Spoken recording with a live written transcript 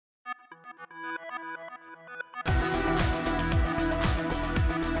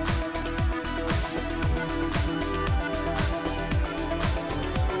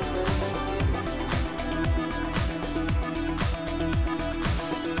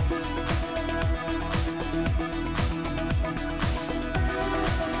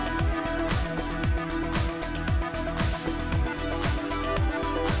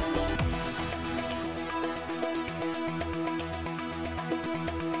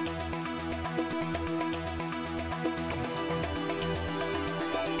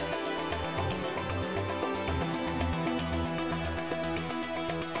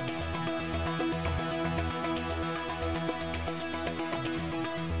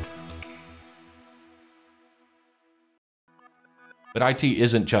But IT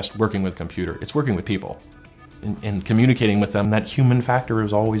isn't just working with computer, it's working with people and communicating with them. That human factor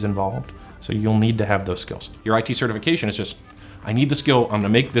is always involved, so you'll need to have those skills. Your IT certification is just, I need the skill, I'm gonna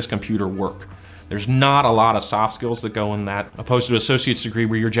make this computer work. There's not a lot of soft skills that go in that, opposed to an associate's degree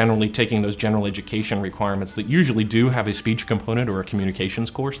where you're generally taking those general education requirements that usually do have a speech component or a communications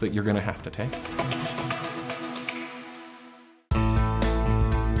course that you're gonna have to take.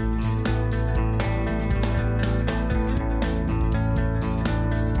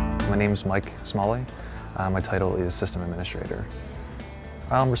 My name is Mike Smalley. My title is System Administrator.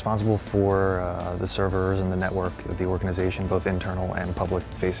 I'm responsible for the servers and the network of the organization, both internal and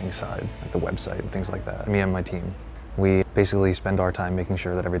public-facing side, like the website and things like that. Me and my team, we basically spend our time making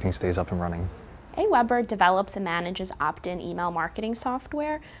sure that everything stays up and running. AWeber develops and manages opt-in email marketing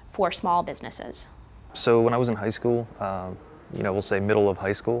software for small businesses. So when I was in high school, we'll say middle of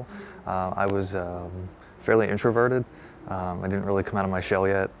high school, I was fairly introverted. I didn't really come out of my shell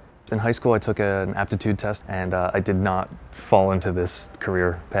yet. In high school, I took an aptitude test, and I did not fall into this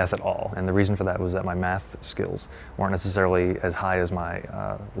career path at all. And the reason for that was that my math skills weren't necessarily as high as my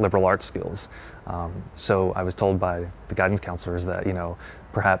liberal arts skills. So I was told by the guidance counselors that,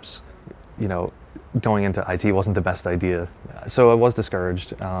 perhaps, going into IT wasn't the best idea. So I was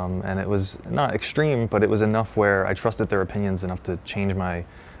discouraged, and it was not extreme, but it was enough where I trusted their opinions enough to change my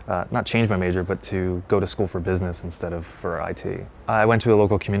not change my major, but to go to school for business instead of for IT. I went to a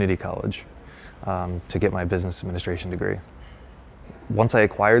local community college to get my business administration degree. Once I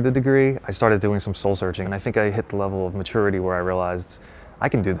acquired the degree, I started doing some soul searching, and I think I hit the level of maturity where I realized I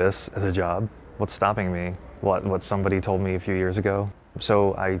can do this as a job. What's stopping me? What somebody told me a few years ago.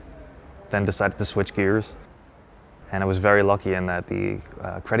 So I then decided to switch gears. And I was very lucky in that the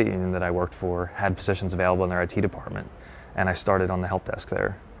credit union that I worked for had positions available in their IT department. And I started on the help desk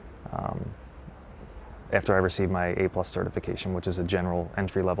there. After I received my A+ certification, which is a general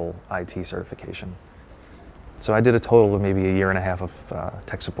entry-level IT certification. So I did a total of maybe a year and a half of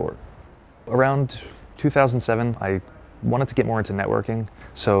tech support. Around 2007, I wanted to get more into networking.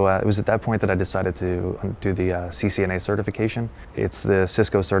 So it was at that point that I decided to do the CCNA certification. It's the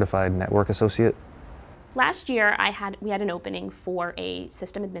Cisco Certified Network Associate. Last year, we had an opening for a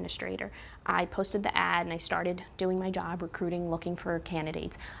system administrator. I posted the ad and I started doing my job, recruiting, looking for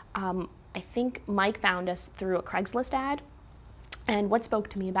candidates. I think Mike found us through a Craigslist ad, and what spoke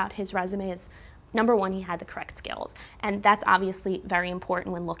to me about his resume is, number one, he had the correct skills, and that's obviously very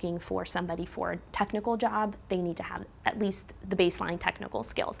important when looking for somebody for a technical job. They need to have at least the baseline technical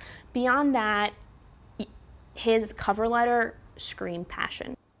skills. Beyond that, his cover letter screamed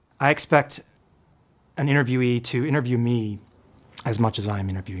passion. I expect an interviewee to interview me as much as I'm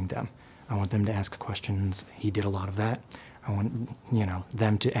interviewing them. I want them to ask questions. He did a lot of that. I want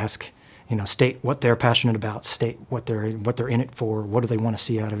them to ask, state what they're passionate about, state what they're in it for, what do they want to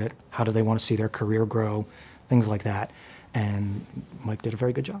see out of it, how do they want to see their career grow, things like that. And Mike did a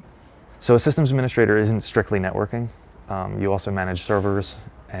very good job. So a systems administrator isn't strictly networking. You also manage servers,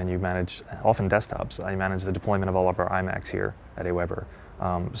 and you manage often desktops. I manage the deployment of all of our iMacs here at AWeber.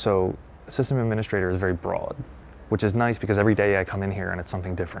 So system administrator is very broad, which is nice because every day I come in here and it's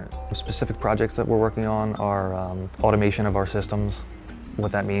something different. Specific projects that we're working on are automation of our systems.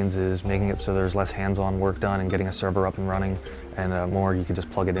 What that means is making it so there's less hands-on work done and getting a server up and running, and more you can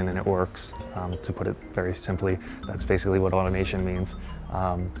just plug it in and it works. To put it very simply, that's basically what automation means.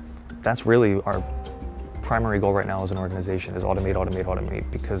 That's really our primary goal right now as an organization, is automate, automate,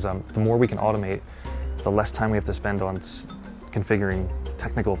 automate, because the more we can automate, the less time we have to spend on configuring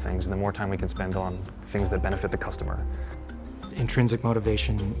technical things, and the more time we can spend on things that benefit the customer. Intrinsic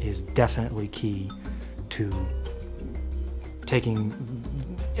motivation is definitely key to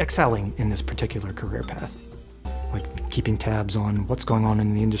excelling in this particular career path. Like keeping tabs on what's going on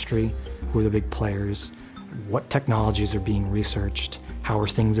in the industry, who are the big players, what technologies are being researched, how are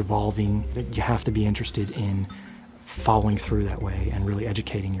things evolving. You have to be interested in following through that way and really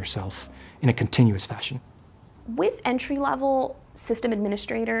educating yourself in a continuous fashion. With entry-level system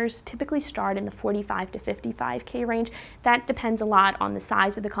administrators, typically start in the 45 to 55K range. That depends a lot on the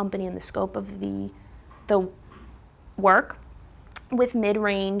size of the company and the scope of the work. With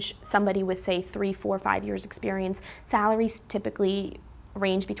mid-range, somebody with say 3, 4, 5 years experience, salaries typically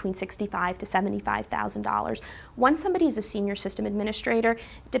range between $65,000 to $75,000. Once somebody is a senior system administrator,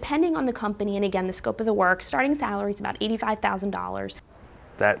 depending on the company and again the scope of the work, starting salary is about $85,000.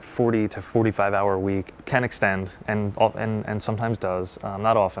 That 40 to 45 hour week can extend, and sometimes does,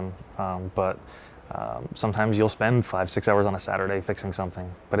 not often, but sometimes you'll spend 5, 6 hours on a Saturday fixing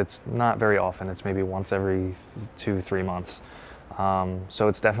something, but it's not very often. It's maybe once every 2, 3 months. So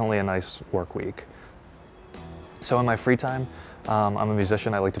it's definitely a nice work week. So in my free time, I'm a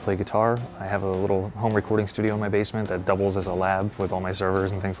musician. I like to play guitar. I have a little home recording studio in my basement that doubles as a lab with all my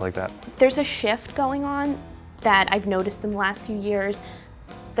servers and things like that. There's a shift going on that I've noticed in the last few years.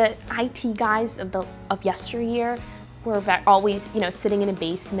 The IT guys of yesteryear were always, sitting in a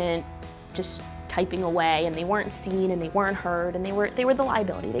basement, just typing away, and they weren't seen and they weren't heard, and they were the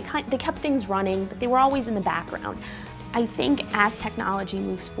liability. They kept things running, but they were always in the background. I think as technology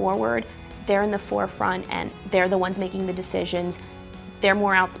moves forward, they're in the forefront and they're the ones making the decisions. They're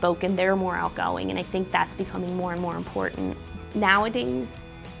more outspoken, they're more outgoing, and I think that's becoming more and more important. Nowadays,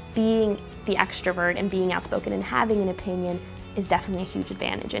 being the extrovert and being outspoken and having an opinion is definitely a huge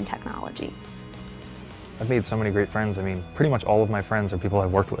advantage in technology. I've made so many great friends. I mean, pretty much all of my friends are people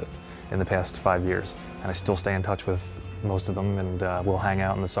I've worked with in the past 5 years, and I still stay in touch with most of them, and we'll hang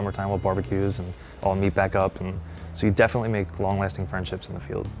out in the summertime with barbecues and all meet back up, and so you definitely make long-lasting friendships in the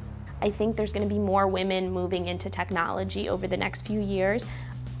field. I think there's going to be more women moving into technology over the next few years,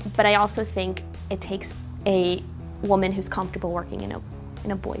 but I also think it takes a woman who's comfortable working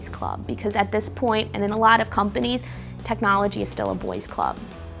in a boys' club, because at this point, and in a lot of companies, technology is still a boys' club.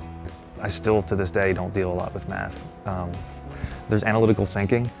 I still, to this day, don't deal a lot with math. There's analytical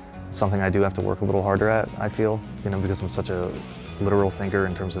thinking, something I do have to work a little harder at, I feel, because I'm such a literal thinker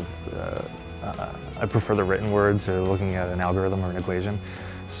in terms of, I prefer the written word to looking at an algorithm or an equation.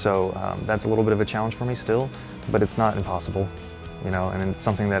 So that's a little bit of a challenge for me still, but it's not impossible, and it's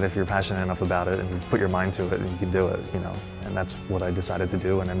something that if you're passionate enough about it and you put your mind to it, you can do it, and that's what I decided to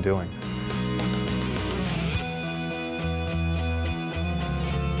do and am doing.